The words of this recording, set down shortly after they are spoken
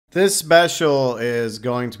This special is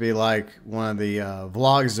going to be like one of the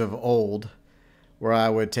vlogs of old, where I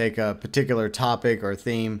would take a particular topic or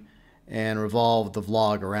theme and revolve the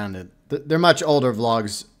vlog around it. They're much older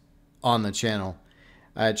vlogs on the channel.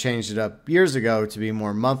 I had changed it up years ago to be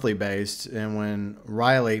more monthly based, and when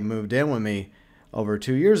Riley moved in with me over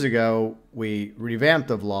 2 years ago, we revamped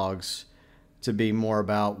the vlogs to be more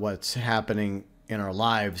about what's happening in our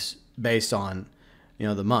lives based on,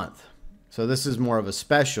 the month. So this is more of a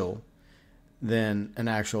special than an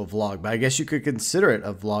actual vlog, but I guess you could consider it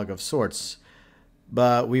a vlog of sorts.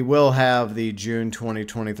 But we will have the June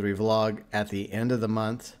 2023 vlog at the end of the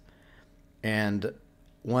month. And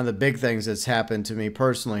one of the big things that's happened to me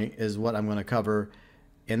personally is what I'm going to cover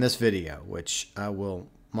in this video, which I will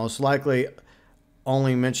most likely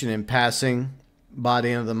only mention in passing by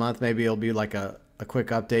the end of the month. Maybe it'll be like a quick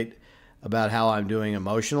update about how I'm doing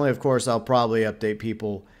emotionally. Of course, I'll probably update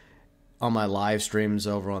people on my live streams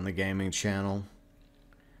over on the gaming channel.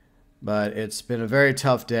 But it's been a very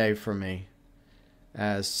tough day for me.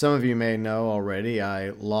 As some of you may know already,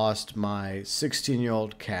 I lost my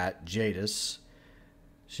 16-year-old cat, Jadis.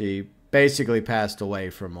 She basically passed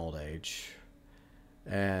away from old age.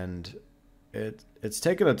 And it's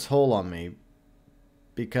taken a toll on me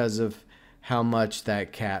because of how much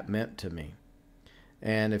that cat meant to me.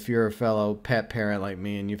 And if you're a fellow pet parent like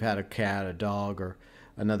me and you've had a cat, a dog, or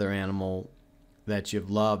another animal that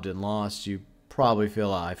you've loved and lost, you probably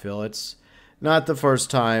feel how I feel. It's not the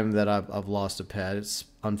first time that I've lost a pet. It's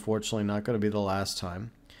unfortunately not going to be the last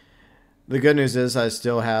time. The good news is I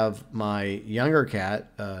still have my younger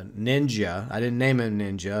cat, Ninja. I didn't name him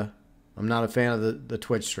Ninja. I'm not a fan of the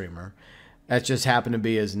Twitch streamer. That just happened to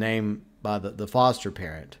be his name by the foster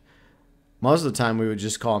parent. Most of the time we would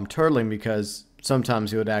just call him Turtling because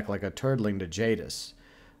sometimes he would act like a turtling to Jadis.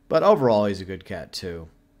 But overall, he's a good cat too.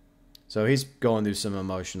 So he's going through some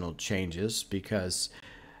emotional changes because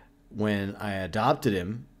when I adopted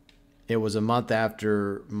him, it was a month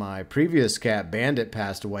after my previous cat, Bandit,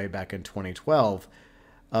 passed away back in 2012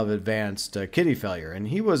 of advanced kidney failure. And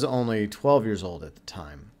he was only 12 years old at the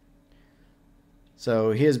time.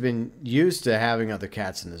 So he has been used to having other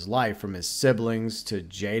cats in his life, from his siblings to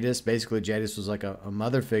Jadis. Basically, Jadis was like a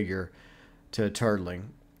mother figure to Turtling.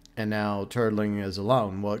 And now Turtling is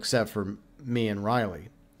alone, well, except for me and Riley.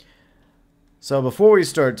 So before we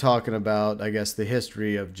start talking about, I guess, the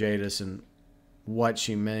history of Jadis and what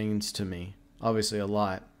she means to me, obviously a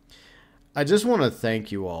lot, I just want to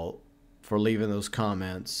thank you all for leaving those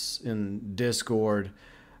comments in Discord,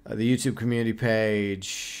 the YouTube community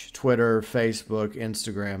page, Twitter, Facebook,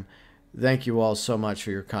 Instagram. Thank you all so much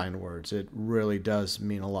for your kind words. It really does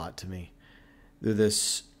mean a lot to me through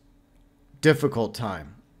this difficult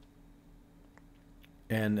time.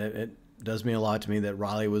 And it does mean a lot to me that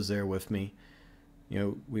Riley was there with me.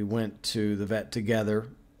 We went to the vet together,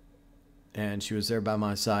 and she was there by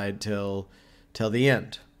my side till the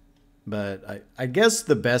end. But I guess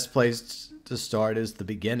the best place to start is the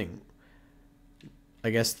beginning. I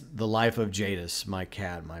guess the life of Jadis, my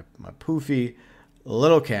cat, my poofy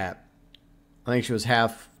little cat. I think she was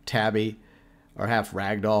half tabby or half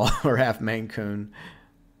ragdoll or half Maine Coon.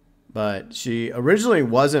 But she originally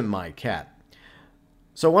wasn't my cat.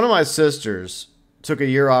 So one of my sisters took a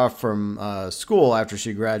year off from school after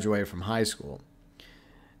she graduated from high school.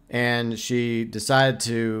 And she decided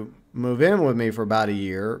to move in with me for about a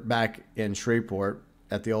year back in Shreveport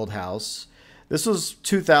at the old house. This was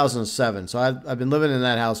 2007, so I've been living in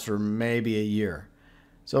that house for maybe a year.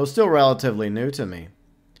 So it was still relatively new to me.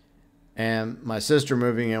 And my sister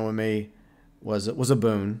moving in with me was a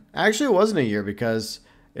boon. Actually, it wasn't a year because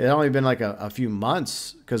it had only been like a few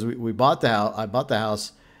months, because we bought the house. I bought the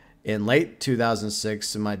house in late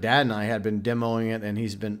 2006, and my dad and I had been demoing it, and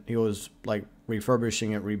he was like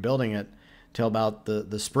refurbishing it, rebuilding it till about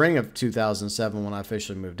the spring of 2007 when I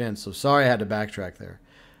officially moved in. So sorry I had to backtrack there.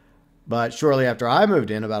 But shortly after I moved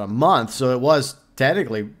in, about a month, so it was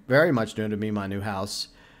technically very much new to me, my new house,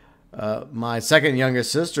 my second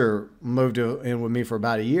youngest sister moved in with me for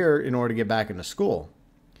about a year in order to get back into school.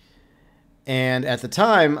 And at the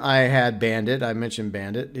time, I had Bandit. I mentioned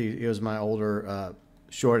Bandit. He was my older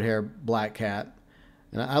short-hair black cat.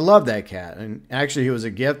 And I love that cat. And actually, he was a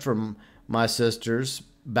gift from my sisters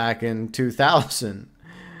back in 2000.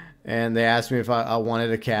 And they asked me if I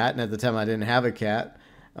wanted a cat. And at the time, I didn't have a cat.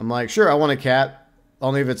 I'm like, sure, I want a cat,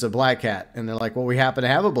 only if it's a black cat. And they're like, well, we happen to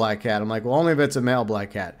have a black cat. I'm like, well, only if it's a male black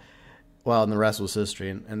cat. Well, and the rest was history.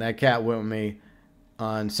 And that cat went with me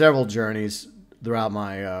on several journeys throughout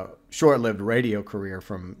my short-lived radio career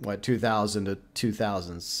from, 2000 to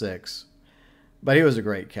 2006. But he was a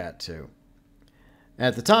great cat, too.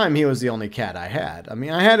 At the time, he was the only cat I had. I mean,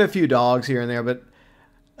 I had a few dogs here and there, but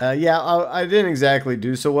yeah, I didn't exactly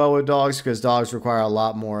do so well with dogs because dogs require a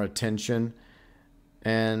lot more attention.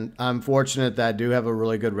 And I'm fortunate that I do have a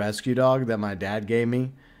really good rescue dog that my dad gave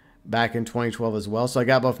me back in 2012 as well. So I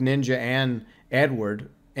got both Ninja and Edward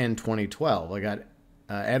in 2012. I got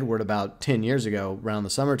Edward about 10 years ago around the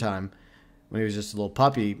summertime when he was just a little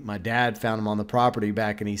puppy. My dad found him on the property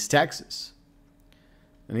back in East Texas.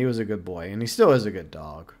 And he was a good boy. And he still is a good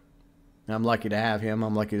dog. And I'm lucky to have him.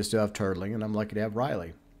 I'm lucky to still have Turtling. And I'm lucky to have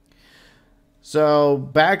Riley. So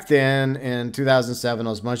back then in 2007, I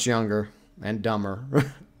was much younger and dumber.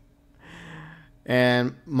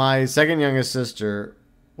 And my second youngest sister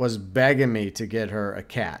was begging me to get her a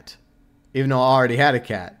cat, even though I already had a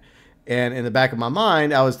cat. And in the back of my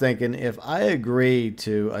mind, I was thinking, if I agree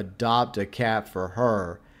to adopt a cat for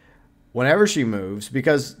her whenever she moves,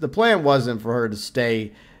 because the plan wasn't for her to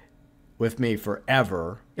stay with me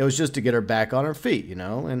forever. It was just to get her back on her feet, you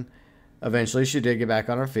know. And eventually she did get back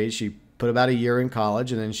on her feet. She put about a year in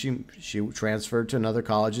college, and then she transferred to another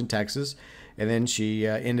college in Texas. And then she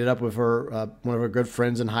ended up with her one of her good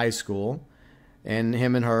friends in high school. And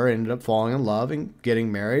him and her ended up falling in love and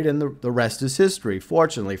getting married, and the rest is history,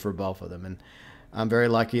 fortunately for both of them. And I'm very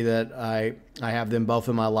lucky that I have them both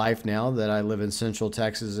in my life now, that I live in Central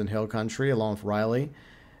Texas and Hill Country along with Riley.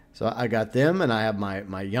 So I got them, and I have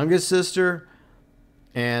my youngest sister,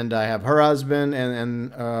 and I have her husband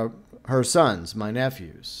and her sons, my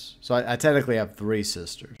nephews. So I technically have 3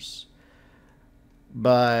 sisters.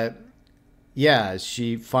 But yeah,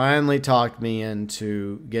 she finally talked me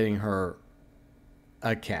into getting her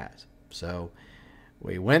a cat. So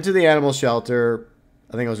we went to the animal shelter.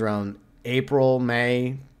 I think it was around April,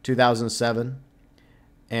 May 2007.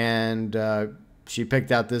 And she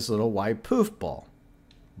picked out this little white poof ball.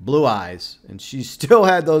 Blue eyes. And she still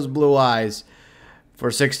had those blue eyes for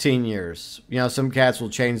 16 years. You know, some cats will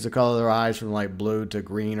change the color of their eyes from like blue to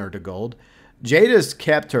green or to gold. Jada's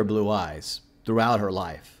kept her blue eyes throughout her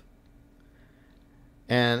life.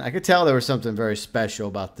 And I could tell there was something very special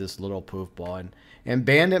about this little poof ball. And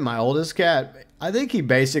Bandit, my oldest cat, I think he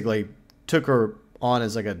basically took her on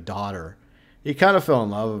as like a daughter. He kind of fell in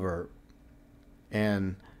love with her.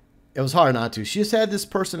 And it was hard not to. She just had this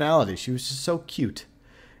personality. She was just so cute.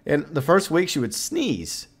 And the first week she would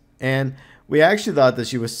sneeze. And we actually thought that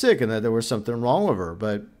she was sick and that there was something wrong with her.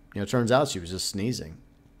 But, you know, it turns out she was just sneezing.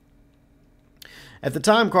 At the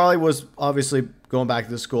time, Carly was obviously going back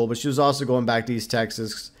to school, but she was also going back to East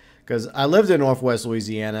Texas because I lived in Northwest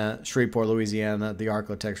Louisiana, Shreveport, Louisiana, the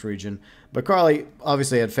Arklatex region. But Carly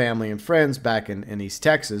obviously had family and friends back in East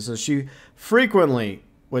Texas, so she frequently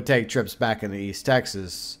would take trips back into East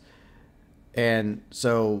Texas. And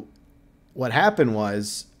so what happened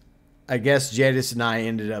was, I guess Jadis and I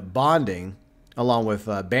ended up bonding along with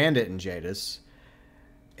Bandit and Jadis.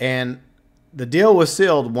 And the deal was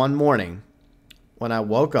sealed one morning when I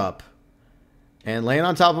woke up, and laying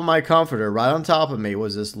on top of my comforter, right on top of me,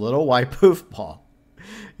 was this little white poof ball.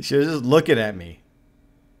 She was just looking at me.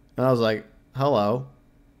 And I was like, hello.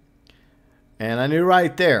 And I knew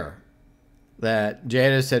right there that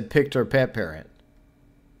Jadis had picked her pet parrot.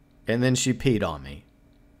 And then she peed on me.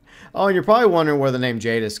 Oh, and you're probably wondering where the name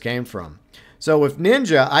Jadis came from. So with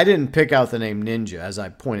Ninja, I didn't pick out the name Ninja, as I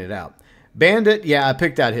pointed out. Bandit, yeah, I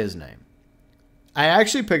picked out his name. I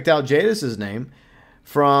actually picked out Jadis's name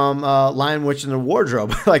from Lion, Witch, and the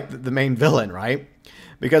Wardrobe, like the main villain, right?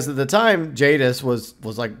 Because at the time, Jadis was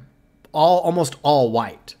like almost all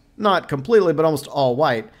white. Not completely, but almost all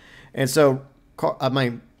white. And so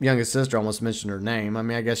my youngest sister almost mentioned her name. I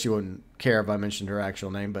mean, I guess you wouldn't care if I mentioned her actual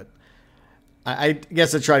name, but I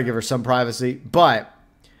guess I try to give her some privacy. But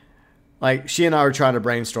like, she and I were trying to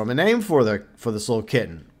brainstorm a name for this little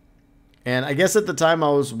kitten. And I guess at the time I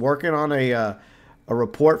was working on a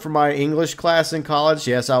report for my English class in college.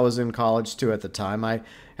 Yes, I was in college too at the time. I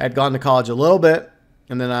had gone to college a little bit,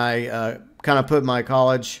 and then I kind of put my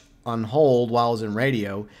college on hold while I was in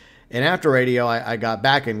radio. And after radio, I got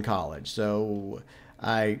back in college. So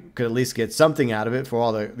I could at least get something out of it for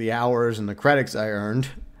all the hours and the credits I earned.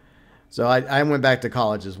 So I went back to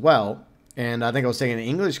college as well. And I think I was taking an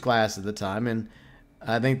English class at the time. And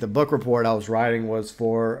I think the book report I was writing was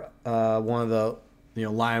for one of the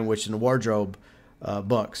Lion, Witch, and the Wardrobe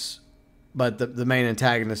books. But the main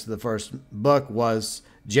antagonist of the first book was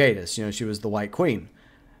Jadis. She was the White Queen.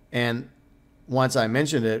 And once I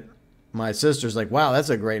mentioned it, my sister's like, wow, that's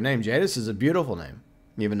a great name. Jadis is a beautiful name.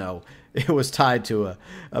 Even though it was tied to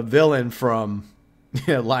a villain from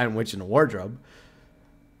Lion, Witch, and the Wardrobe.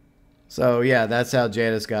 So, yeah, that's how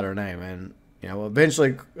Jadis got her name. And,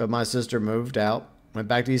 eventually my sister moved out went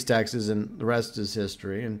back to East Texas, and the rest is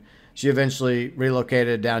history. And she eventually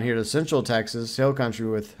relocated down here to Central Texas, Hill Country,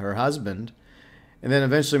 with her husband. And then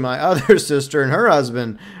eventually my other sister and her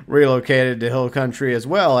husband relocated to Hill Country as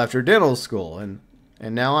well after dental school. And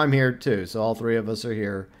now I'm here too. So all three of us are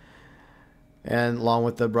here. And along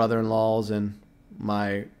with the brother-in-laws and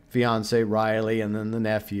my fiance Riley and then the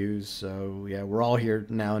nephews. So yeah, we're all here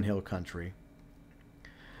now in Hill Country.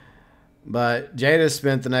 But Jada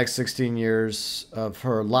spent the next 16 years of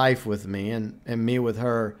her life with me and me with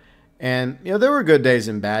her. And, you know, there were good days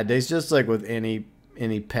and bad days, just like with any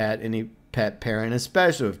pet parent,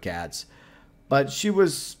 especially with cats. But she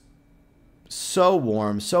was so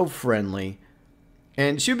warm, so friendly.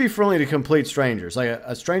 And she'd be friendly to complete strangers. Like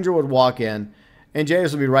a stranger would walk in and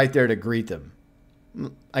Jada would be right there to greet them.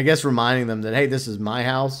 I guess reminding them that, hey, this is my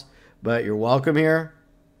house, but you're welcome here.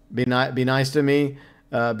 Be nice to me.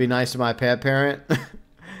 Be nice to my pet parent.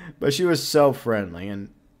 But she was so friendly,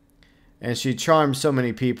 and she charmed so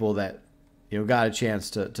many people that, you know, got a chance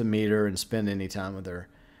to meet her and spend any time with her.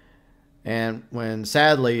 And when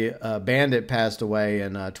sadly Bandit passed away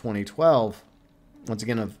in 2012, once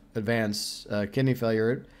again of advanced kidney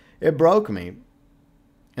failure, it broke me.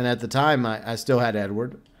 And at the time, I still had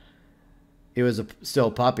Edward. He was still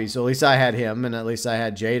a puppy, so at least I had him, and at least I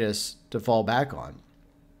had Jadis to fall back on.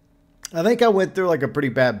 I think I went through like a pretty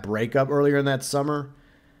bad breakup earlier in that summer.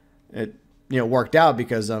 It, you know, worked out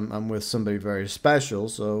because I'm with somebody very special.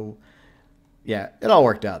 So yeah, it all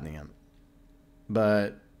worked out in the end.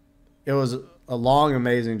 But it was a long,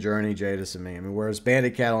 amazing journey, Jadis and me. I mean, whereas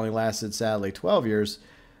Bandit Cat only lasted, sadly, 12 years,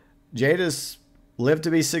 Jadis lived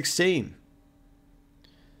to be 16.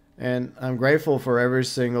 And I'm grateful for every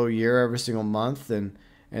single year, every single month and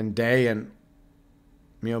day and,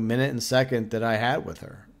 you know, minute and second that I had with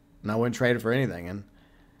her. And I wouldn't trade it for anything.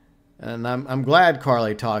 And I'm glad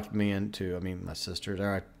Carly talked me into, I mean, my sister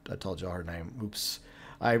there, I told you her name. Oops.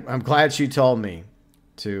 I'm glad she told me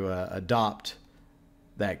to adopt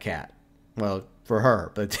that cat. Well, for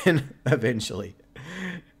her, but then eventually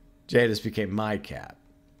Jadis became my cat.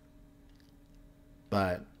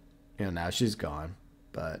 But, you know, now she's gone.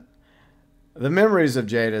 But the memories of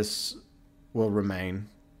Jadis will remain.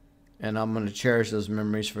 And I'm going to cherish those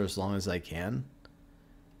memories for as long as I can.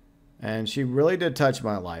 And she really did touch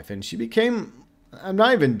my life. And she became, I'm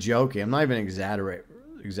not even joking, I'm not even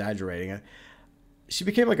exaggerating. She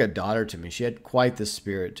became like a daughter to me. She had quite the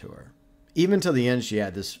spirit to her. Even till the end, she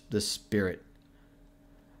had this spirit.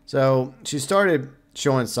 So she started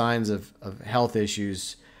showing signs of health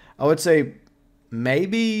issues. I would say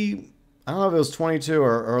maybe, I don't know if it was 22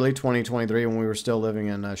 or early 2023 when we were still living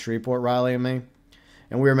in Shreveport, Riley and me.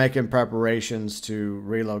 And we were making preparations to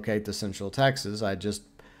relocate to Central Texas. I just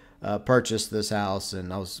purchased this house,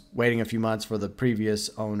 and I was waiting a few months for the previous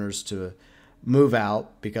owners to move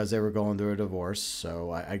out because they were going through a divorce.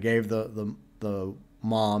 So I gave the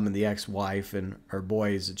mom and the ex-wife and her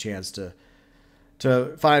boys a chance to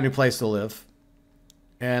find a new place to live.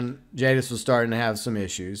 And Jadis was starting to have some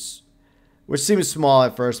issues, which seemed small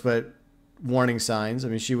at first, but warning signs. I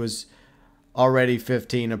mean, she was already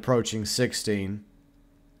 15, approaching 16.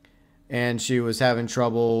 And she was having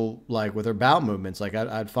trouble, like, with her bowel movements. Like,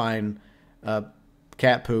 I'd find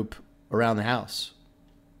cat poop around the house.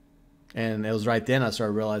 And it was right then I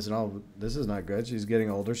started realizing, oh, this is not good. She's getting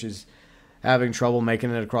older. She's having trouble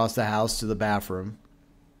making it across the house to the bathroom.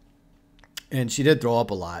 And she did throw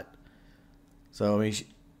up a lot. So, I mean,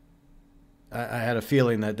 I had a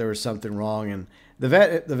feeling that there was something wrong. And the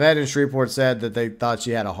vet in Shreveport said that they thought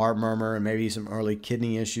she had a heart murmur and maybe some early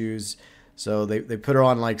kidney issues. So they put her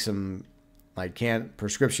on like some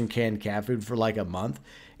prescription canned cat food for like a month.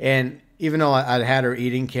 And even though I'd had her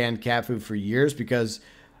eating canned cat food for years, because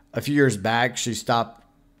a few years back she stopped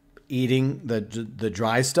eating the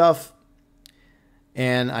dry stuff,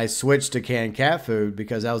 and I switched to canned cat food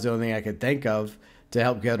because that was the only thing I could think of to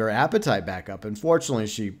help get her appetite back up. Unfortunately,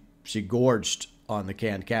 she gorged on the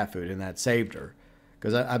canned cat food, and that saved her,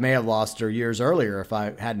 because I may have lost her years earlier if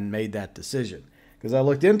I hadn't made that decision. Because I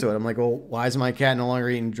looked into it. I'm like, well, why is my cat no longer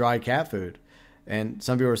eating dry cat food? And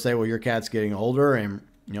some people would say, well, your cat's getting older, and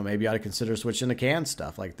you know, maybe I ought to consider switching to canned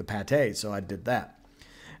stuff like the pate. So I did that.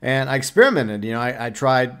 And I experimented. You know, I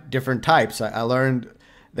tried different types. I learned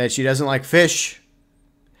that she doesn't like fish,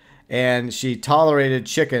 and she tolerated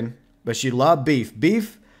chicken, but she loved beef.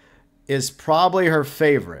 Beef is probably her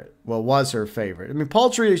favorite. Well, was her favorite. I mean,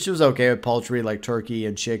 poultry, she was okay with poultry, like turkey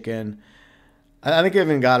and chicken. I think I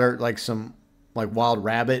even got her like some like wild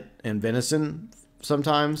rabbit and venison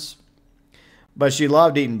sometimes. But she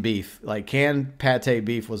loved eating beef. Like canned pate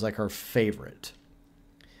beef was like her favorite.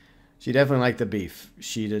 She definitely liked the beef.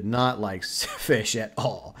 She did not like fish at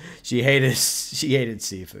all. She hated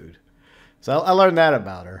seafood. So I learned that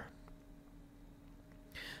about her.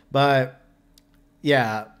 But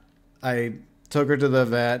yeah, I took her to the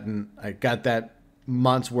vet and I got that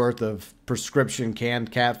month's worth of prescription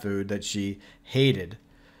canned cat food that she hated.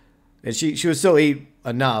 And she would still eat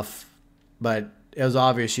enough, but it was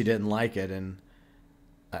obvious she didn't like it, and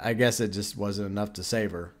I guess it just wasn't enough to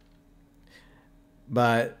save her.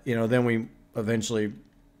 But, then we eventually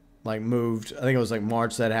like moved. I think it was like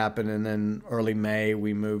March that happened, and then early May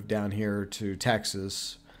we moved down here to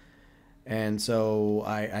Texas. And so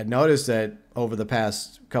I noticed that over the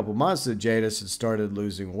past couple months that Jadis had started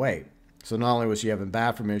losing weight. So not only was she having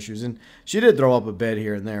bathroom issues, and she did throw up a bit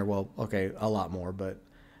here and there. Well, okay, a lot more, but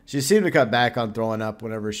she seemed to cut back on throwing up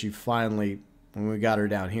whenever when we got her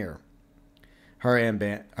down here. Her and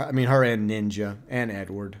Ninja and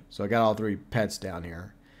Edward. So I got all three pets down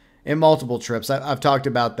here in multiple trips. I've talked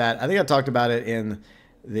about that. I think I talked about it in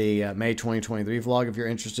the May 2023 vlog. If you're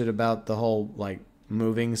interested about the whole like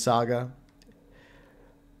moving saga.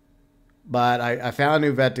 But I found a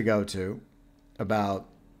new vet to go to about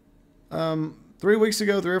 3 weeks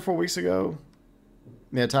ago, 3 or 4 weeks ago.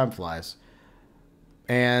 Yeah, time flies.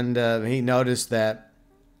 And he noticed that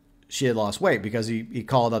she had lost weight because he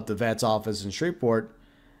called up the vet's office in Shreveport,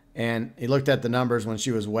 and he looked at the numbers when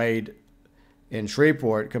she was weighed in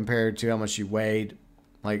Shreveport compared to how much she weighed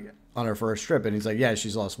like on her first trip. And he's like, yeah,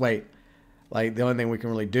 she's lost weight. Like the only thing we can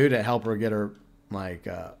really do to help her get her like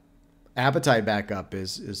appetite back up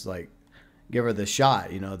is like give her the shot,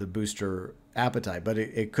 the booster appetite. But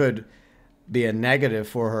it could be a negative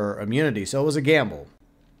for her immunity. So it was a gamble.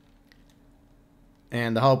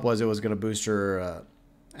 And the hope was it was going to boost her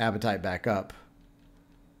appetite back up.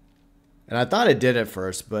 And I thought it did at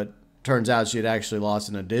first, but turns out she had actually lost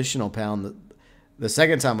an additional pound the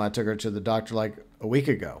second time I took her to the doctor like a week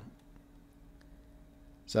ago.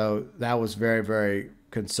 So that was very, very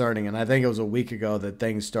concerning. And I think it was a week ago that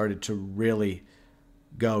things started to really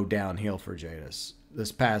go downhill for Jadis.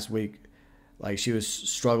 This past week, like she was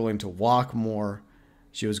struggling to walk more.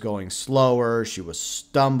 She was going slower. She was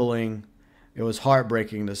stumbling. It was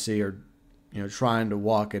heartbreaking to see her, trying to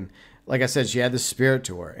walk. And like I said, she had the spirit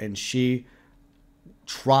to her, and she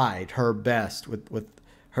tried her best with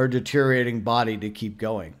her deteriorating body to keep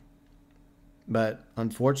going. But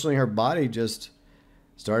unfortunately, her body just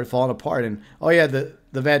started falling apart. And oh yeah, the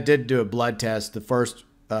vet did do a blood test the first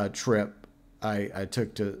trip I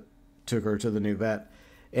took her to the new vet,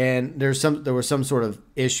 and there was some sort of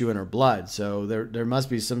issue in her blood. So there must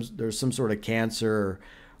be there's some sort of cancer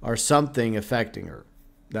or something affecting her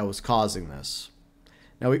that was causing this.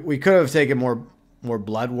 Now we could have taken more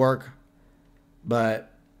blood work,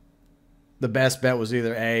 but the best bet was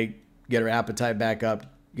either A, get her appetite back up,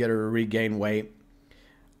 get her to regain weight,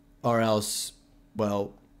 or else,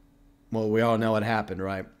 well, we all know what happened,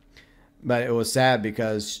 right? But it was sad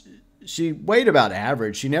because she weighed about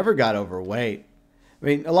average. She never got overweight. I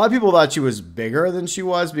mean, a lot of people thought she was bigger than she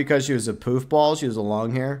was because she was a poofball. She was a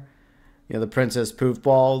long hair. The Princess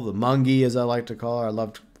Poofball, the Mungie, as I like to call her. I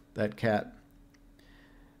loved that cat.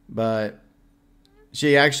 But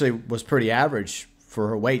she actually was pretty average for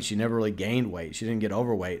her weight. She never really gained weight. She didn't get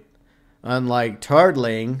overweight. Unlike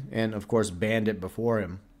Turdling, and of course Bandit before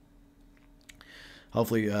him.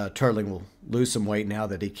 Hopefully Turdling will lose some weight now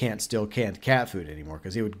that he can't steal canned cat food anymore,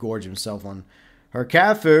 because he would gorge himself on her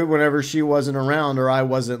cat food whenever she wasn't around or I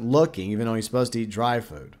wasn't looking, even though he's supposed to eat dry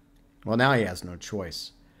food. Well, now he has no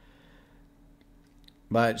choice.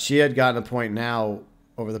 But she had gotten a point now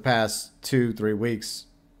over the past 2-3 weeks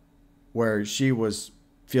where she was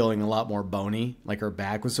feeling a lot more bony. Like her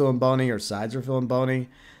back was feeling bony, her sides were feeling bony,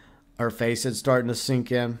 her face had starting to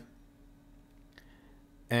sink in.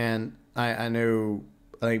 And I knew,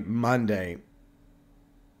 I think Monday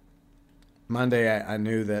I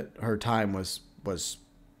knew that her time was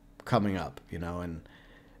coming up, and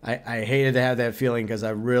I hated to have that feeling, because I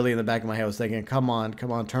really in the back of my head was thinking, come on,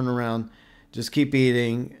 turn around. Just keep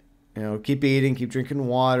eating, keep eating, keep drinking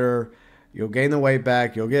water. You'll gain the weight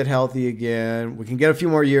back. You'll get healthy again. We can get a few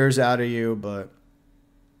more years out of you, but it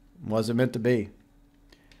wasn't meant to be.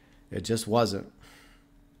 It just wasn't.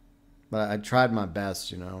 But I tried my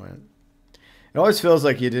best, and it always feels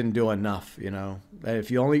like you didn't do enough, that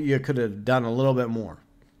if you could have done a little bit more.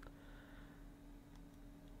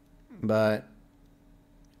 But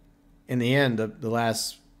in the end, the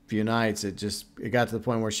last few nights, it got to the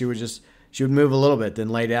point where she would move a little bit, then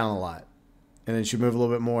lay down a lot. And then she'd move a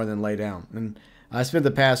little bit more, then lay down. And I spent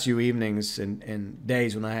the past few evenings and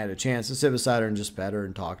days when I had a chance to sit beside her and just pet her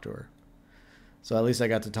and talk to her. So at least I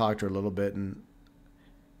got to talk to her a little bit. And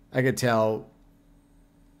I could tell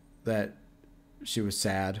that she was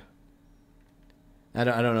sad. I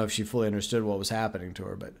don't know if she fully understood what was happening to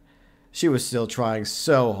her, but she was still trying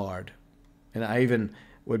so hard. And I even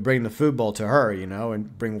would bring the food bowl to her, you know,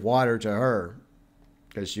 and bring water to her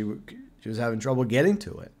because she was having trouble getting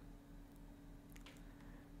to it.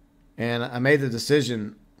 And I made the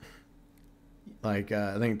decision, like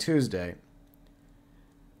I think Tuesday,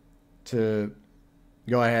 to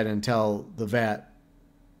go ahead and tell the vet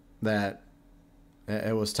that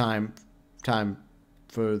it was time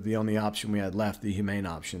for the only option we had left, the humane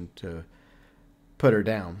option, to put her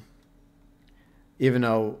down. Even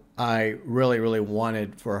though I really, really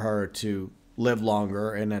wanted for her to live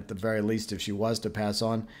longer, and at the very least, if she was to pass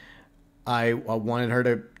on, I wanted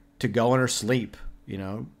her to go in her sleep, you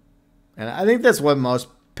know. And I think that's what most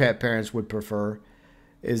pet parents would prefer,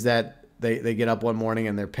 is that they get up one morning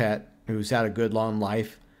and their pet, who's had a good long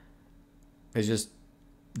life, has just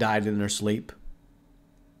died in their sleep.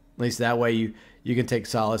 At least that way you can take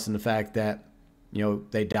solace in the fact that, you know,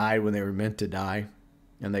 they died when they were meant to die,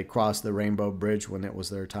 and they crossed the rainbow bridge when it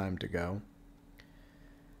was their time to go.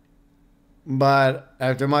 But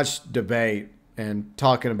after much debate and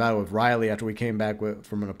talking about it with Riley after we came back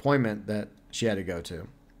from an appointment that she had to go to,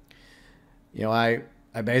 you know, I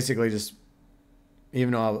basically just,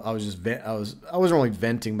 even though I wasn't really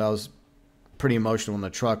venting, but I was pretty emotional in the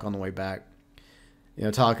truck on the way back, you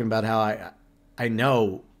know, talking about how I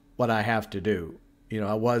know what I have to do. You know,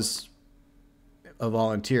 I was a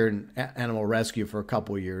volunteer in animal rescue for a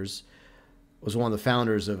couple of years, was one of the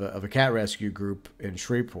founders of a cat rescue group in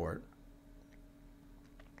Shreveport.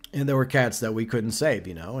 And there were cats that we couldn't save,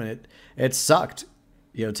 you know, and it sucked,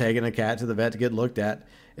 you know, taking a cat to the vet to get looked at,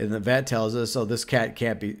 and the vet tells us, "Oh, this cat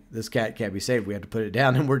can't be saved. We have to put it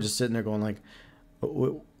down." And we're just sitting there going like,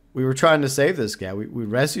 we were trying to save this cat. We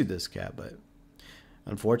rescued this cat, but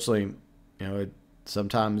unfortunately, you know,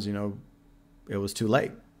 sometimes, you know, it was too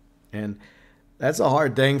late. And that's a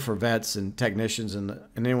hard thing for vets and technicians and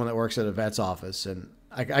anyone that works at a vet's office. And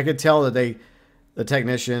I could tell that the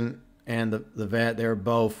technician and the vet, they're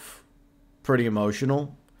both pretty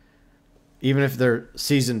emotional. Even if they're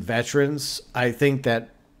seasoned veterans, I think that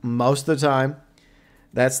most of the time,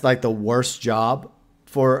 that's like the worst job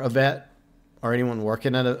for a vet or anyone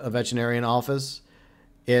working at a veterinarian office,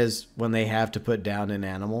 is when they have to put down an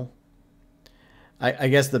animal. I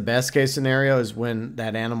guess the best case scenario is when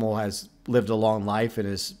that animal has lived a long life and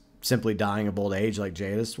is simply dying of old age, like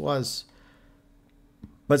Jadis was.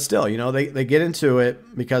 But still, you know, they get into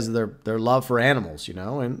it because of their love for animals, you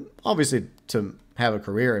know, and obviously to have a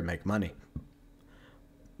career and make money.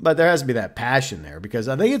 But there has to be that passion there, because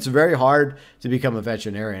I think it's very hard to become a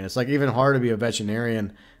veterinarian. It's like even harder to be a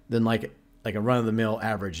veterinarian than like a run-of-the-mill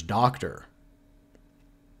average doctor.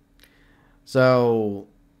 So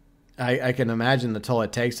I can imagine the toll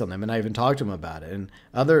it takes on them, and I even talked to them about it. And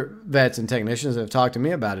other vets and technicians have talked to me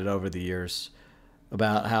about it over the years,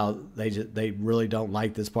 about how they really don't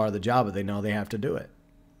like this part of the job, but they know they have to do it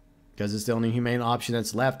because it's the only humane option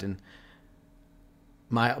that's left. And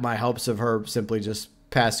my hopes of her simply just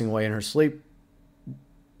passing away in her sleep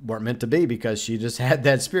weren't meant to be, because she just had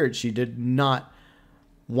that spirit. She did not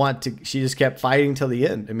want to. She just kept fighting till the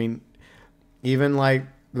end. I mean, even like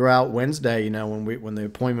throughout Wednesday, you know, when the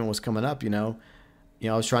appointment was coming up, you know,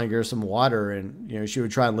 I was trying to get her some water, and, you know, she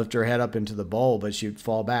would try and lift her head up into the bowl, but she'd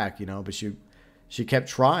fall back, you know, but she kept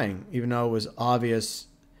trying, even though it was obvious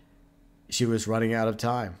she was running out of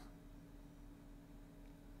time.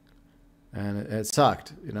 And it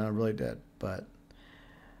sucked, you know, it really did. But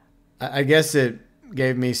I guess it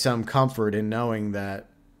gave me some comfort in knowing that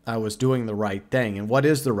I was doing the right thing. And what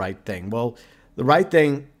is the right thing? Well, the right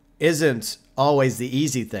thing isn't always the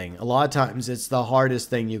easy thing. A lot of times it's the hardest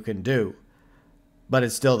thing you can do, but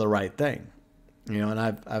it's still the right thing. You know, and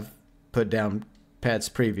I've put down pets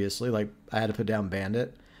previously, like I had to put down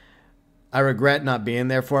Bandit. I regret not being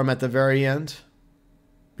there for him at the very end,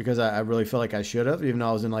 because I really feel like I should have, even though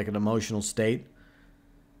I was in like an emotional state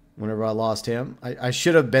whenever I lost him. I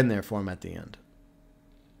should have been there for him at the end.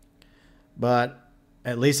 But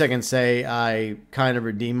at least I can say I kind of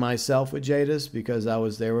redeemed myself with Jadis, because I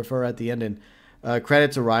was there with her at the end. And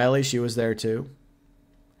credit to Riley, she was there too.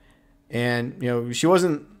 And, you know, she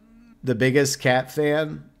wasn't the biggest cat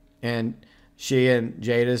fan, and she and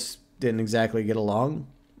Jadis didn't exactly get along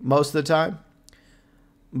most of the time.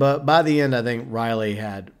 But by the end, I think Riley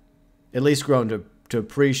had at least grown to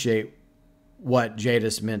appreciate what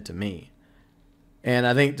Jadis meant to me. And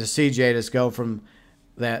I think to see Jadis go from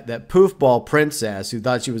that poofball princess who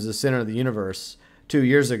thought she was the center of the universe 2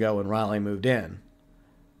 years ago when Riley moved in,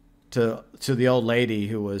 to the old lady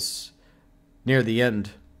who was near the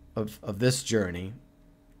end of this journey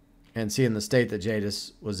and seeing the state that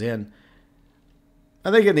Jadis was in,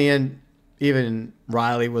 I think in the end, even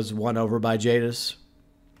Riley was won over by Jadis,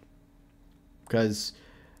 because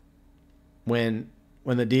when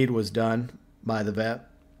the deed was done by the vet,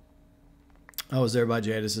 I was there by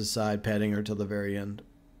Jadis's side, petting her till the very end.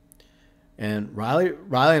 And Riley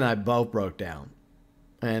and I both broke down.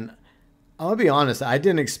 And I'm going to be honest, I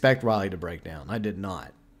didn't expect Riley to break down. I did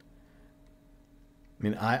not. I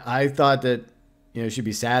mean, I thought that, she'd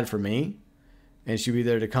be sad for me and she'd be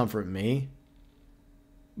there to comfort me.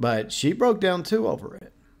 But she broke down too over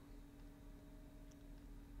it.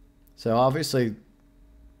 So obviously,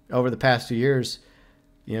 over the past 2 years,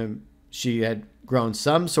 she had grown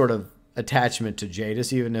some sort of attachment to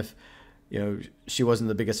Jadis, even if, she wasn't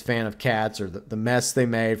the biggest fan of cats, or the mess they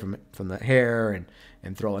made from the hair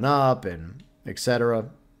and throwing up and etc.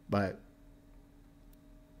 But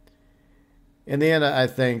in the end, I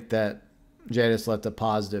think that Jadis left a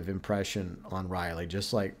positive impression on Riley,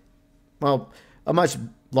 just like, well, a much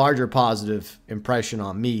larger positive impression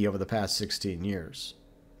on me over the past 16 years.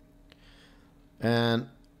 And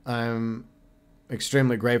I'm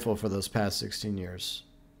extremely grateful for those past 16 years.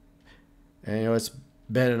 And, it's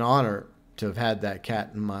been an honor to have had that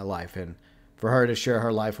cat in my life and for her to share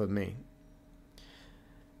her life with me.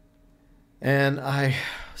 And I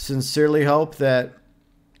sincerely hope that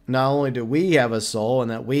not only do we have a soul and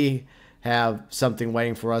that we have something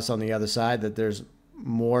waiting for us on the other side, that there's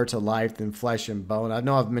more to life than flesh and bone. I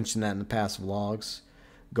know I've mentioned that in the past vlogs,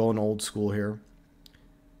 going old school here.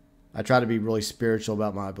 I try to be really spiritual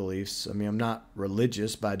about my beliefs. I mean, I'm not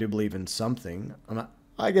religious, but I do believe in something.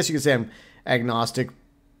 I guess you could say I'm agnostic,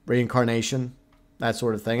 reincarnation, that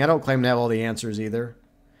sort of thing. I don't claim to have all the answers either.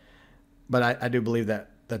 But I do believe that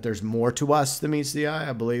there's more to us than meets the eye.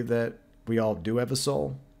 I believe that we all do have a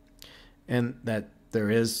soul. And that there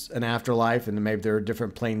is an afterlife, and maybe there are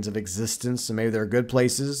different planes of existence. And maybe there are good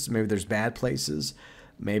places. Maybe there's bad places.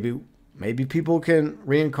 Maybe people can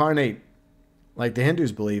reincarnate, like the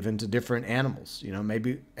Hindus believe, into different animals.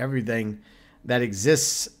 Maybe everything that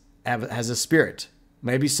exists has a spirit.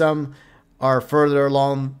 Maybe some are further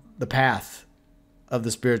along the path of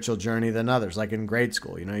the spiritual journey than others, like in grade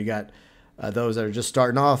school. You got those that are just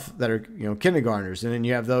starting off, that are kindergartners, and then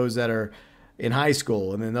you have those that are in high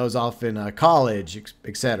school, and then those off in college,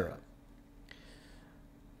 etc.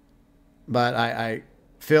 But I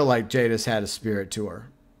feel like Jadis had a spirit to her.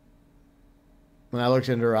 When I looked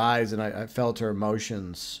into her eyes and I felt her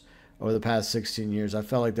emotions over the past 16 years, I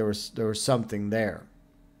felt like there was something there.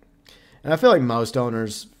 And I feel like most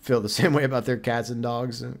owners feel the same way about their cats and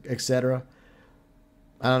dogs, etc.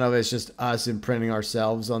 I don't know if it's just us imprinting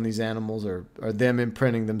ourselves on these animals, or them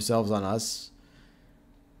imprinting themselves on us.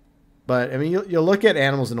 But, I mean, you'll look at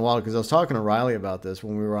animals in the wild, because I was talking to Riley about this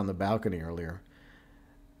when we were on the balcony earlier.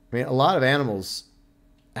 I mean, a lot of animals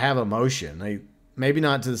have emotion. They maybe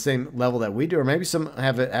not to the same level that we do, or maybe some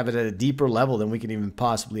have it at a deeper level than we can even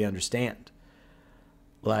possibly understand.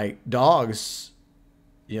 Like dogs,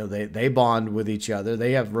 they bond with each other.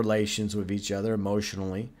 They have relations with each other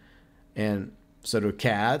emotionally. And so do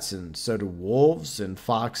cats, and so do wolves and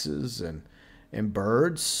foxes and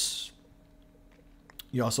birds.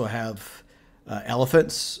 You also have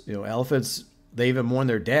elephants. Elephants, they even mourn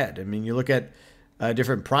their dead. I mean, you look at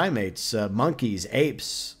different primates, monkeys,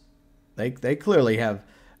 apes. They clearly have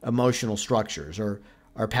emotional structures, or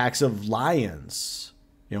packs of lions,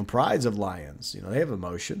 prides of lions. They have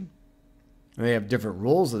emotion. And they have different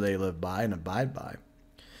rules that they live by and abide by.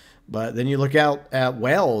 But then you look out at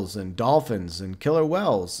whales and dolphins and killer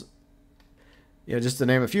whales, just to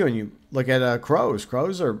name a few. And you look at crows.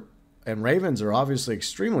 Crows and ravens are obviously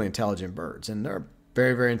extremely intelligent birds, and there are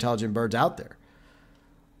very, very intelligent birds out there.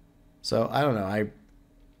 So I don't know.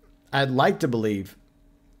 I'd like to believe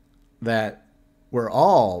that we're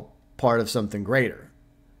all part of something greater,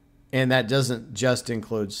 and that doesn't just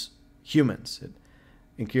includes humans. It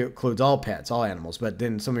includes all pets, all animals. But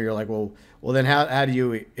then some of you are like, well, then how do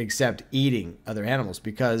you accept eating other animals?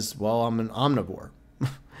 Because, well, I'm an omnivore.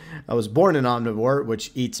 I was born an omnivore,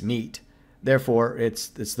 which eats meat. Therefore, it's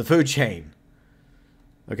the food chain.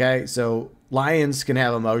 Okay, so lions can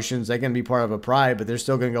have emotions. They can be part of a pride, but they're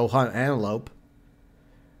still going to go hunt antelope.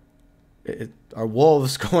 Are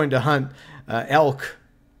wolves going to hunt elk?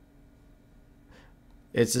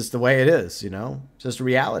 It's just the way it is, It's just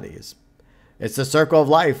reality. It's the circle of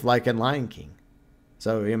life, like in Lion King.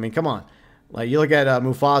 So, I mean, come on. Like, you look at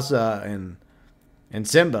Mufasa and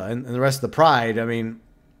Simba and the rest of the pride. I mean,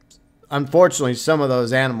 unfortunately, some of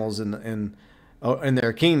those animals in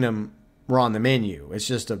their kingdom were on the menu. It's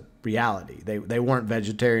just a reality. They weren't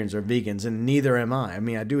vegetarians or vegans, and neither am I. I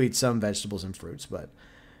mean, I do eat some vegetables and fruits, but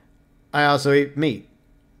I also eat meat.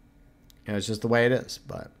 It's just the way it is.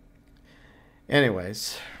 But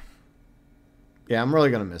anyways, yeah, I'm really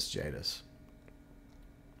going to miss Jadis.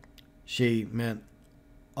 She meant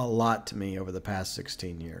a lot to me over the past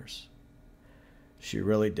 16 years. She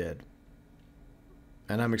really did.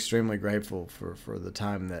 And I'm extremely grateful for the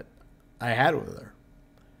time that I had with her.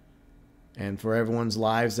 And for everyone's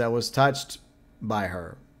lives that was touched by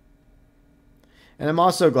her. And I'm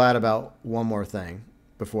also glad about one more thing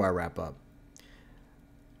before I wrap up.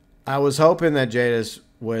 I was hoping that Jadis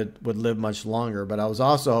would live much longer, but I was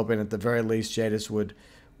also hoping at the very least Jadis would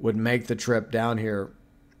make the trip down here,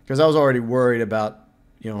 because I was already worried about,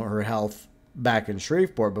 her health back in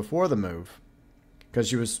Shreveport before the move, because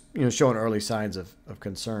she was, showing early signs of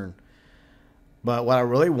concern. But what I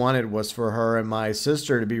really wanted was for her and my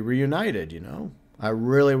sister to be reunited, I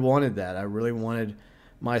really wanted that. I really wanted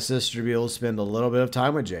my sister to be able to spend a little bit of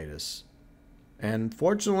time with Jadis. And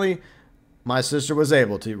fortunately, my sister was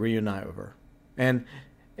able to reunite with her. And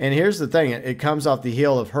here's the thing. It comes off the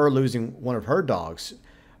heel of her losing one of her dogs.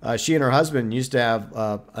 She and her husband used to have,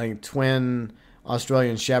 I think, twin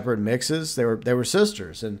Australian Shepherd mixes. They were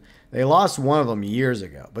sisters, and they lost one of them years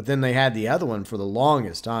ago. But then they had the other one for the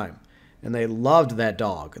longest time, and they loved that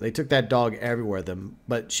dog. They took that dog everywhere.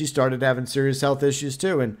 But she started having serious health issues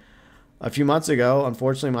too. And a few months ago,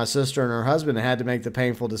 unfortunately, my sister and her husband had to make the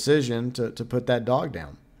painful decision to put that dog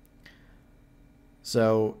down.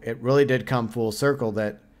 So it really did come full circle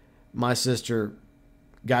that my sister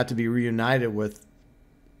got to be reunited with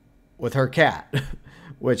her cat,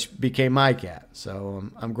 which became my cat.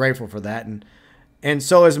 So I'm grateful for that. And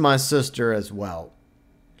so is my sister as well,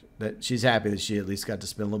 that she's happy that she at least got to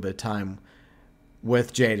spend a little bit of time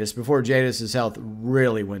with Jadis before Jadis's health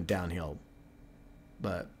really went downhill.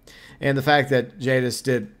 And the fact that Jadis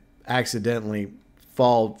did accidentally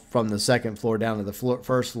fall from the second floor down to the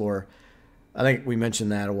first floor, I think we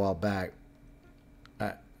mentioned that a while back.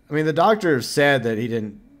 I mean, the doctor said that he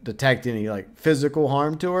didn't detect any physical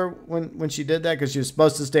harm to her when she did that, because she was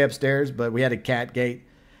supposed to stay upstairs, but we had a cat gate.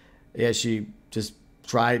 Yeah, she just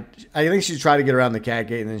tried. I think she tried to get around the cat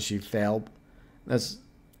gate and then she failed.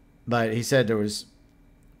 But he said there was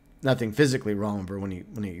nothing physically wrong with her when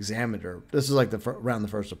he examined her. This is around the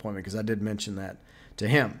first appointment, because I did mention that to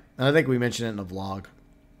him, and I think we mentioned it in a vlog.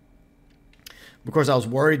 Of course, I was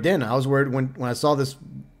worried then. I was worried when I saw this,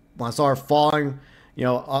 when I saw her falling,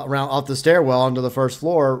 around off the stairwell onto the first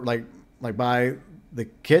floor, like by the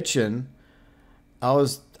kitchen. I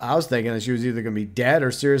was thinking that she was either going to be dead or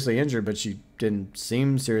seriously injured, but she didn't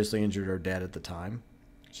seem seriously injured or dead at the time.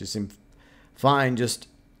 She seemed fine, just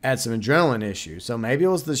had some adrenaline issues. So maybe it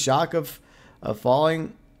was the shock of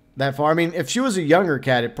falling that far. I mean, if she was a younger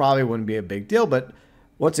cat, it probably wouldn't be a big deal. But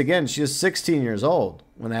once again, she was 16 years old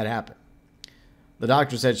when that happened. The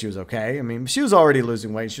doctor said she was okay. I mean, she was already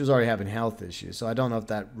losing weight. She was already having health issues. So I don't know if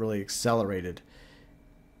that really accelerated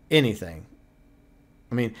anything.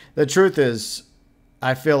 I mean, the truth is,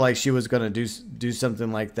 I feel like she was going to do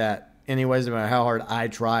something like that anyways, no matter how hard I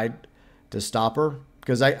tried to stop her.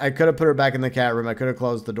 Because I could have put her back in the cat room. I could have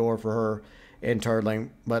closed the door for her and Turtling.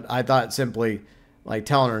 But I thought simply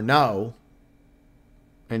telling her no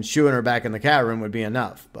and shooing her back in the cat room would be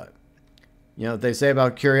enough. But what they say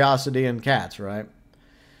about curiosity and cats, right?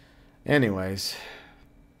 Anyways.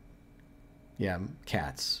 Yeah,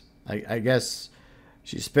 cats. I guess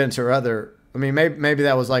she spent her other... I mean, maybe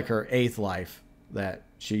that was her 8th life that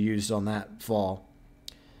she used on that fall.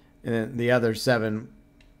 And then the other 7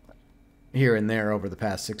 here and there over the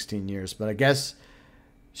past 16 years. But I guess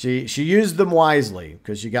she used them wisely,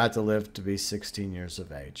 because she got to live to be 16 years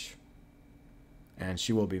of age. And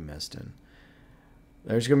she will be missed. And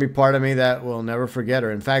there's going to be part of me that will never forget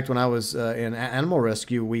her. In fact, when I was in animal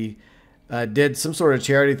rescue, we did some sort of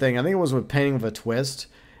charity thing. I think it was with Painting with a Twist.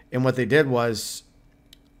 And what they did was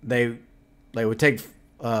they would take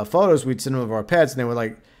photos. We'd send them of our pets,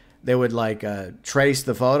 and they would trace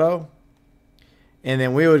the photo. And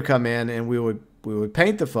then we would come in and we would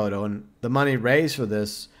paint the photo. And the money raised for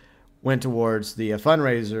this went towards the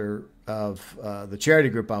fundraiser of the charity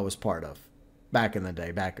group I was part of back in the day,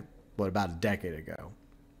 about a decade ago.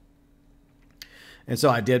 And so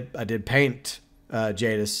I did paint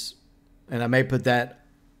Jadis, and I may put that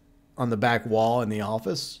on the back wall in the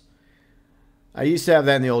office. I used to have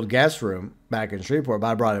that in the old guest room back in Shreveport, but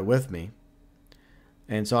I brought it with me.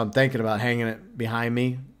 And so I'm thinking about hanging it behind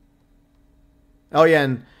me. Oh, yeah,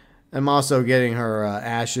 and I'm also getting her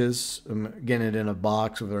ashes. I'm getting it in a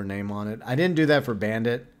box with her name on it. I didn't do that for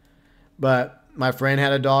Bandit, but my friend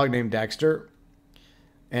had a dog named Dexter.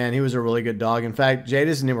 And he was a really good dog. In fact,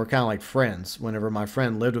 Jadis and him were kind of like friends. Whenever my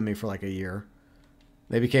friend lived with me for like a year,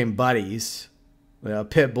 they became buddies. A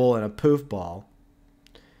pit bull and a poof ball.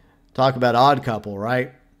 Talk about odd couple,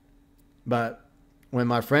 right? But when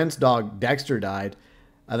my friend's dog Dexter died,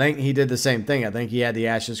 I think he did the same thing. I think he had the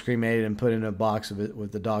ashes cremated and put in a box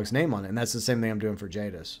with the dog's name on it. And that's the same thing I'm doing for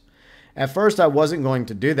Jadis. At first, I wasn't going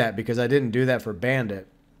to do that because I didn't do that for Bandit.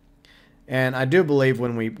 And I do believe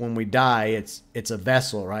when we die, it's a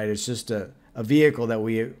vessel, right? It's just a vehicle that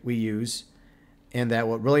we use, and that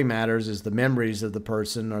what really matters is the memories of the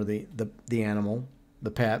person or the animal,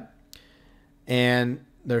 the pet, and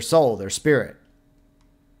their soul, their spirit.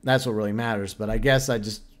 That's what really matters. But I guess I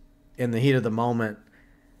just, in the heat of the moment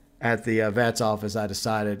at the vet's office, I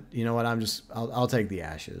decided, you know what, I'll take the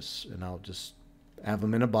ashes and I'll just have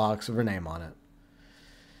them in a box with her name on it.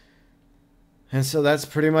 And so that's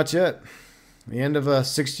pretty much it. The end of a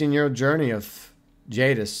 16-year journey of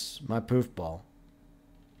Jadis, my poof ball.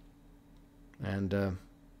 And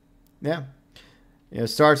yeah, it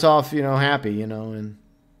starts off, happy, and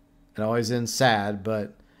it always ends sad.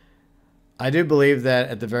 But I do believe that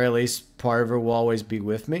at the very least, part of her will always be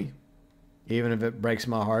with me, even if it breaks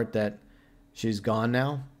my heart that she's gone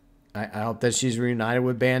now. I hope that she's reunited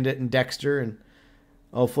with Bandit and Dexter, and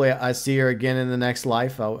hopefully I see her again in the next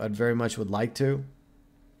life. I very much would like to,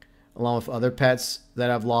 along with other pets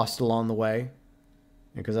that I've lost along the way,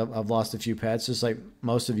 because I've lost a few pets, just like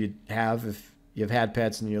most of you have. If you've had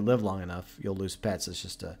pets and you live long enough, you'll lose pets. It's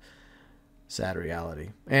just a sad reality.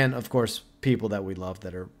 And, of course, people that we love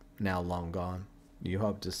that are now long gone. You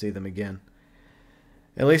hope to see them again.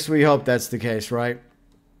 At least we hope that's the case, right?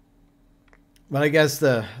 But I guess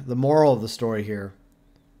the moral of the story here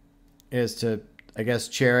is to, I guess,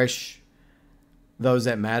 cherish those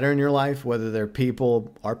that matter in your life, whether they're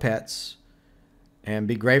people or pets, and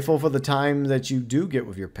be grateful for the time that you do get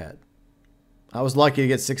with your pet. I was lucky to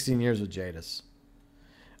get 16 years with Jadis.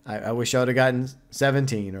 I wish I would have gotten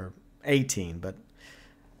 17 or 18, but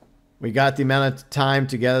we got the amount of time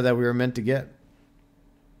together that we were meant to get.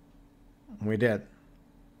 We did.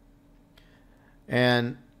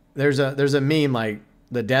 And there's a meme, like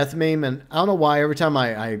the death meme, and I don't know why every time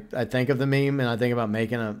I think of the meme and I think about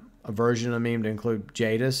making a version of the meme to include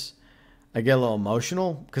Jadis, I get a little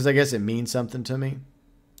emotional because I guess it means something to me.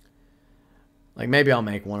 Like maybe I'll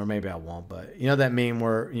make one or maybe I won't, but that meme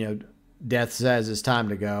where, death says it's time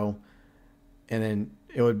to go, and then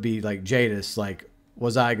it would be like Jadis, like,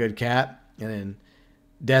 was I a good cat? And then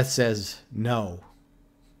death says, no,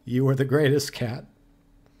 you were the greatest cat.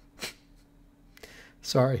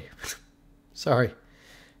 Sorry. Sorry.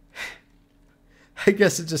 I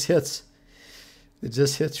guess it just hits. It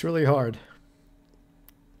just hits really hard.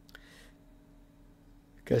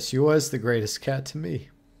 Because she was the greatest cat to me.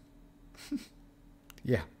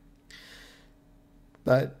 Yeah.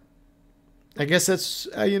 But I guess that's,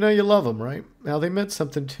 you love them, right? Now, they meant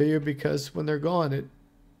something to you because when they're gone, it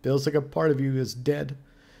feels like a part of you is dead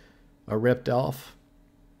or ripped off.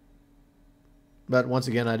 But once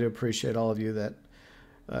again, I do appreciate all of you that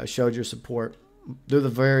showed your support through the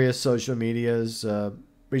various social medias,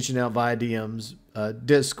 reaching out via DMs,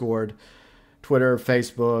 Discord, Twitter,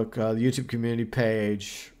 Facebook, the YouTube community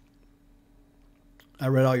page. I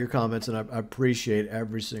read all your comments, and I appreciate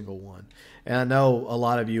every single one. And I know a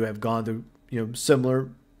lot of you have gone through similar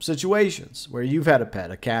situations where you've had a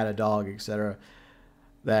pet, a cat, a dog, etc.,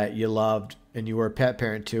 that you loved and you were a pet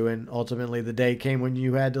parent to, and ultimately the day came when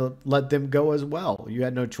you had to let them go as well. You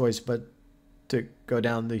had no choice but to go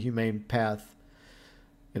down the humane path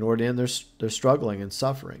in order to end their struggling and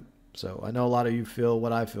suffering. So I know a lot of you feel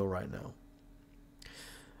what I feel right now.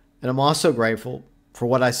 And I'm also grateful for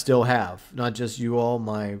what I still have, not just you all,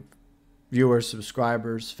 my viewers,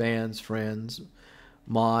 subscribers, fans, friends,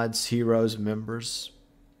 mods, heroes, members,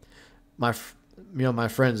 my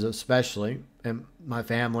friends especially, and my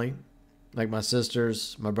family, like my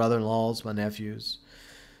sisters, my brother-in-laws, my nephews,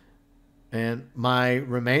 and my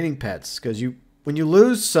remaining pets. Because when you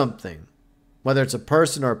lose something, whether it's a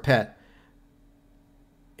person or a pet,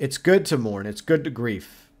 it's good to mourn. It's good to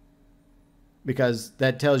grieve. Because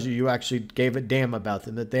that tells you actually gave a damn about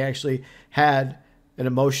them, that they actually had an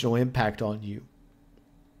emotional impact on you.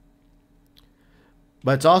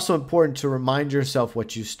 But it's also important to remind yourself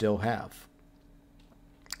what you still have.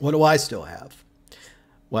 What do I still have?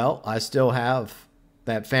 Well, I still have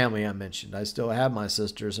that family I mentioned. I still have my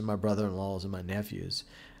sisters and my brother-in-laws and my nephews.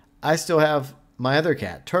 I still have my other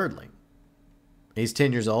cat, Turdling. He's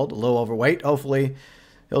 10 years old, a little overweight. Hopefully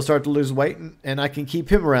he'll start to lose weight, and I can keep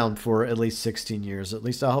him around for at least 16 years. At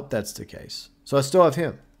least I hope that's the case. So I still have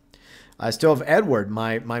him. I still have Edward,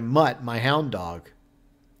 my mutt, my hound dog.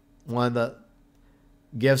 one of the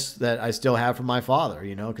gifts that I still have from my father,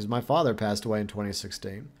 you know, because my father passed away in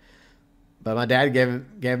 2016. But my dad gave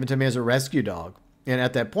him to me as a rescue dog. And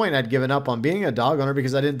at that point, I'd given up on being a dog owner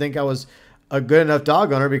because I didn't think I was a good enough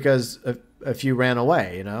dog owner because a few ran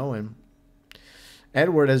away, you know. And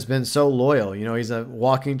Edward has been so loyal. You know, he's a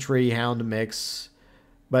walking tree hound mix,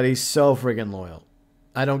 but he's so friggin' loyal.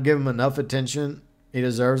 I don't give him enough attention. He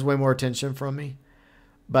deserves way more attention from me.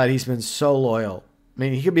 But he's been so loyal. I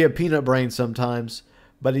mean, he could be a peanut brain sometimes,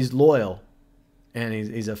 but he's loyal. And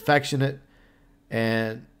he's affectionate.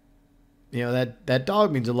 And, you know, that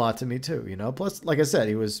dog means a lot to me too, you know. Plus, like I said,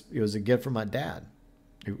 he was a gift from my dad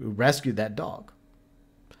who rescued that dog.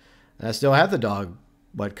 And I still have the dog,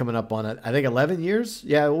 but coming up on it, I think 11 years?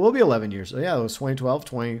 Yeah, it will be 11 years. So yeah, it was 2012,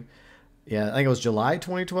 yeah, I think it was July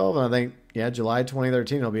 2012, and I think, yeah, July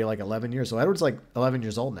 2013, it'll be like 11 years. So Edward's like 11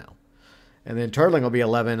 years old now. And then Turtling will be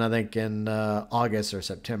 11, I think, in August or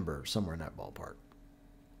September, somewhere in that ballpark.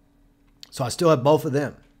 So I still have both of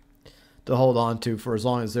them to hold on to for as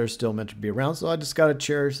long as they're still meant to be around. So I just got to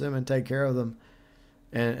cherish them and take care of them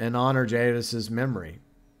and honor Jadis's memory.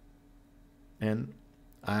 And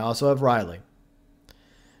I also have Riley.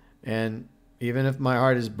 And even if my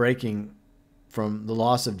heart is breaking from the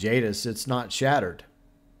loss of Jadis, it's not shattered.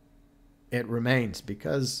 It remains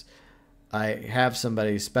because I have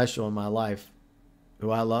somebody special in my life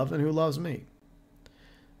who I love and who loves me.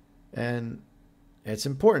 And it's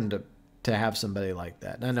important to have somebody like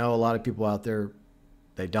that. And I know a lot of people out there,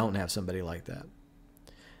 they don't have somebody like that.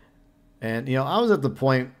 And, you know, I was at the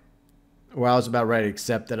point where I was about ready to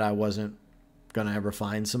accept that I wasn't going to ever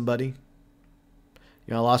find somebody.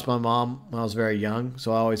 You know, I lost my mom when I was very young,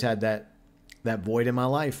 so I always had that void in my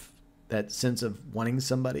life, that sense of wanting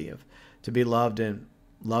somebody, to be loved and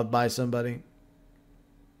loved by somebody.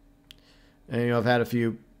 And, you know, I've had a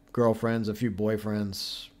few girlfriends, a few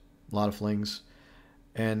boyfriends, a lot of flings.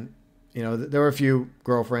 And, you know, there were a few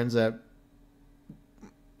girlfriends that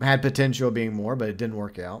had potential of being more, but it didn't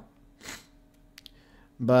work out.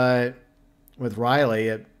 But with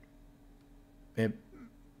Riley,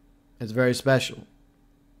 it's very special.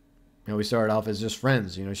 You know, we started off as just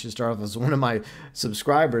friends. You know, she started off as one of my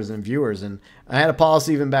subscribers and viewers. And I had a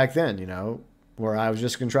policy even back then, you know, where I was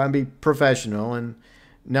just going to try and be professional. And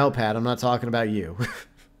no, Pat, I'm not talking about you.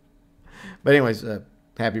 But anyways,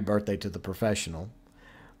 happy birthday to the professional.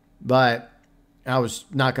 But I was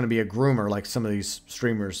not going to be a groomer like some of these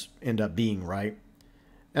streamers end up being, right?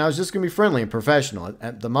 And I was just going to be friendly and professional.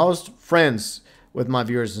 At the most, friends with my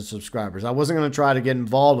viewers and subscribers. I wasn't going to try to get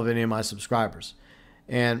involved with any of my subscribers.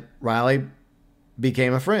 And Riley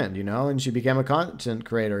became a friend, you know, and she became a content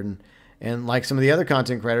creator. And like some of the other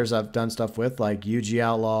content creators I've done stuff with, like UG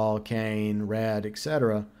Outlaw, Kane, Red,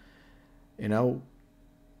 etc., you know,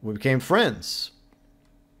 we became friends.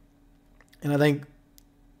 And I think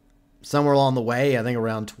somewhere along the way, I think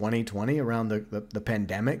around 2020, around the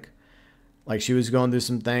pandemic, like she was going through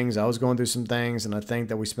some things, I was going through some things, and I think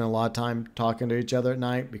that we spent a lot of time talking to each other at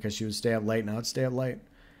night because she would stay up late and I would stay up late.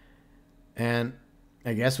 And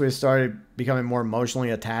I guess we started becoming more emotionally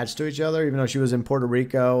attached to each other, even though she was in Puerto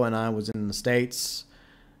Rico and I was in the States.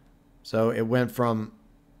 So it went from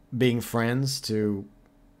being friends to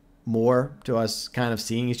more to us kind of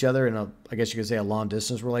seeing each other in a, I guess you could say, a long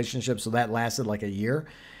distance relationship. So that lasted like a year.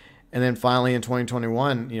 And then finally in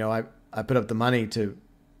 2021, you know, I put up the money to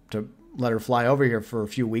let her fly over here for a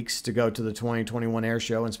few weeks to go to the 2021 air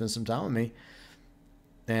show and spend some time with me.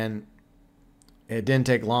 And it didn't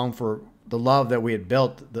take long for the love that we had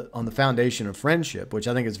built on the foundation of friendship, which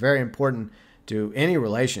I think is very important to any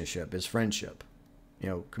relationship, is friendship. You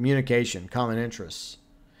know, communication, common interests.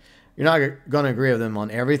 You're not going to agree with them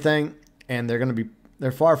on everything, and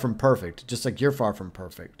they're far from perfect, just like you're far from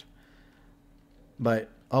perfect. But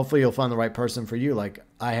hopefully you'll find the right person for you, like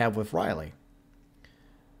I have with Riley.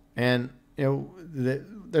 And, you know,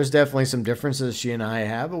 there's definitely some differences she and I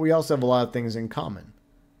have, but we also have a lot of things in common.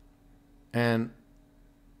 And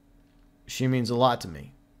she means a lot to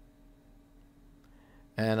me.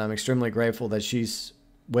 And I'm extremely grateful that she's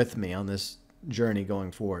with me on this journey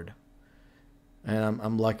going forward. And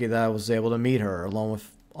I'm lucky that I was able to meet her along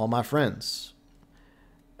with all my friends.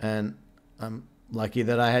 And I'm lucky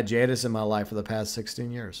that I had Jadis in my life for the past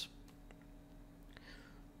 16 years.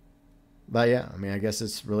 But yeah, I mean, I guess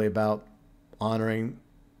it's really about honoring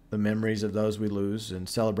the memories of those we lose and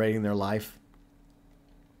celebrating their life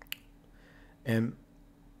and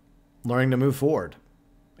learning to move forward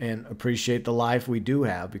and appreciate the life we do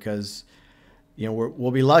have, because, you know,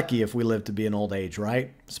 we'll be lucky if we live to be an old age,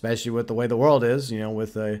 right? Especially with the way the world is, you know,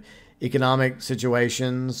 with the economic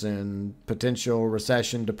situations and potential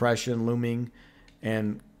recession, depression looming,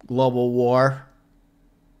 and global war,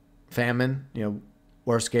 famine,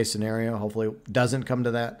 worst case scenario. Hopefully it doesn't come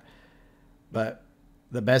to that. But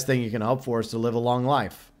the best thing you can hope for is to live a long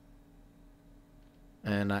life.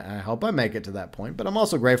 And I hope I make it to that point. But I'm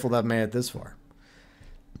also grateful that I've made it this far.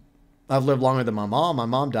 I've lived longer than my mom. My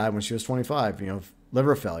mom died when she was 25,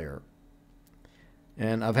 liver failure.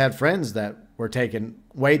 And I've had friends that were taken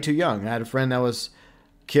way too young. I had a friend that was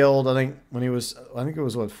killed, I think it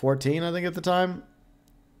was 14, I think at the time.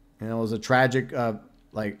 And it was a tragic,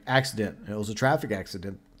 accident. It was a traffic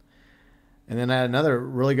accident. And then I had another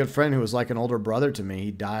really good friend who was like an older brother to me.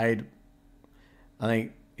 He died, I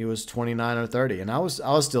think he was 29 or 30. And I was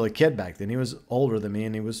still a kid back then. He was older than me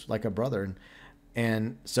and he was like a brother.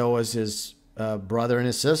 And so was his brother and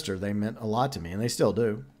his sister. They meant a lot to me and they still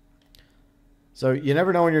do. So you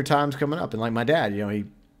never know when your time's coming up. And like my dad,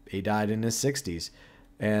 he died in his 60s.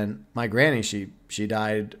 And my granny, she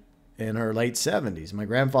died in her late 70s. My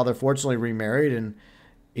grandfather fortunately remarried and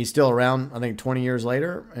he's still around, I think, 20 years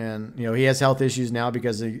later. And, he has health issues now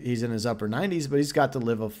because he's in his upper 90s, but he's got to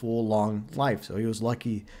live a full, long life. So he was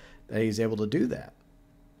lucky that he's able to do that.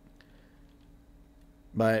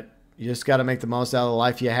 But you just got to make the most out of the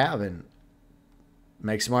life you have and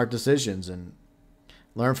make smart decisions and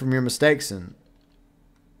learn from your mistakes and,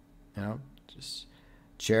 just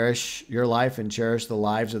cherish your life and cherish the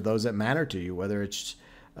lives of those that matter to you, whether it's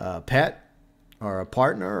a pet or a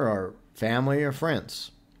partner or family or friends.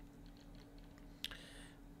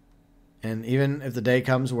 And even if the day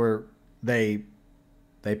comes where they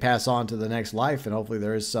pass on to the next life and hopefully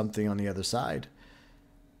there is something on the other side,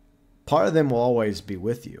 part of them will always be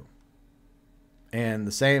with you. And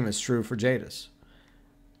the same is true for Jadis.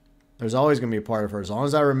 There's always going to be a part of her. As long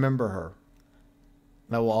as I remember her,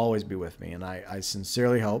 that will always be with me. And I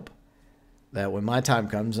sincerely hope that when my time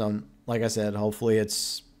comes, like I said, hopefully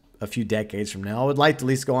it's a few decades from now. I would like to at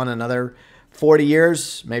least go on another 40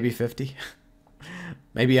 years, maybe 50,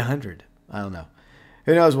 maybe 100. I don't know.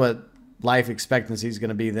 Who knows what life expectancy is going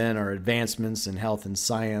to be then, or advancements in health and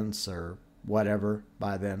science or whatever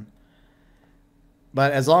by then.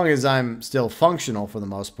 But as long as I'm still functional for the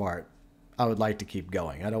most part, I would like to keep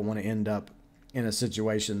going. I don't want to end up in a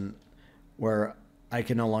situation where I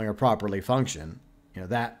can no longer properly function.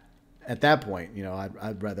 That at that point,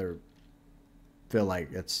 I'd rather feel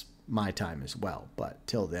like it's my time as well. But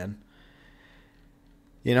till then,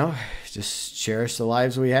 just cherish the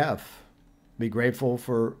lives we have. Be grateful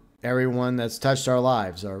for everyone that's touched our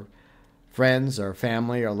lives, our friends, our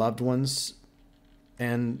family, our loved ones,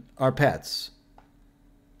 and our pets.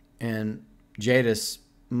 And Jadis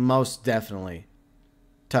most definitely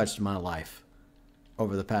touched my life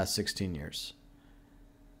over the past 16 years.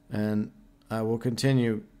 And I will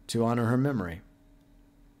continue to honor her memory.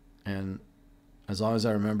 And as long as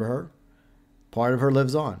I remember her, part of her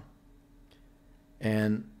lives on.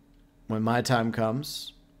 And when my time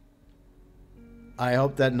comes, I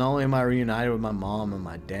hope that not only am I reunited with my mom and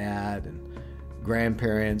my dad and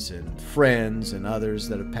grandparents and friends and others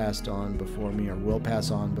that have passed on before me or will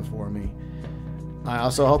pass on before me, I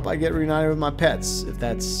also hope I get reunited with my pets if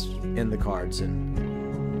that's in the cards.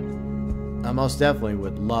 And I most definitely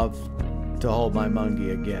would love to hold my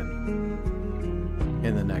Mungie again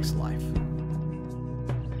in the next life.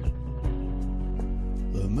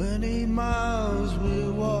 The many miles we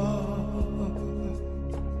walk,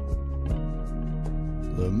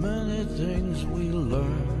 the many things we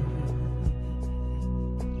learn,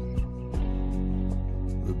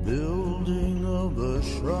 the building of a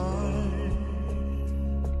shrine,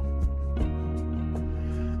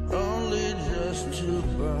 only just to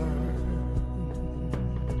burn.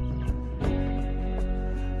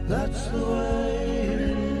 That's the way it is.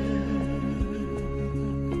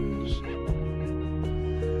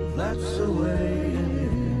 That's the way it is.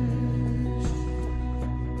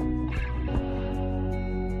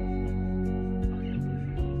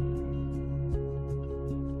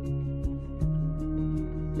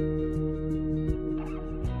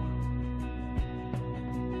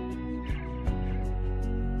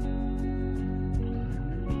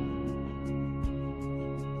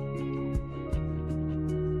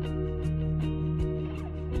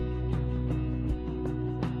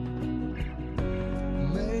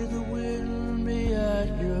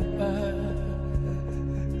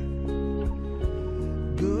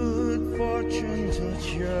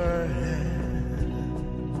 Touch your hand.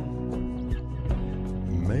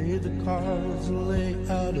 May the cards lay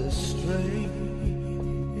out astray,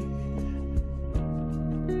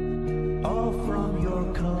 all from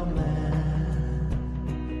your command.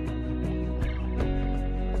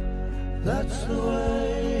 That's the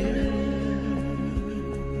way it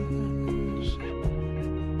is.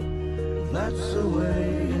 That's the way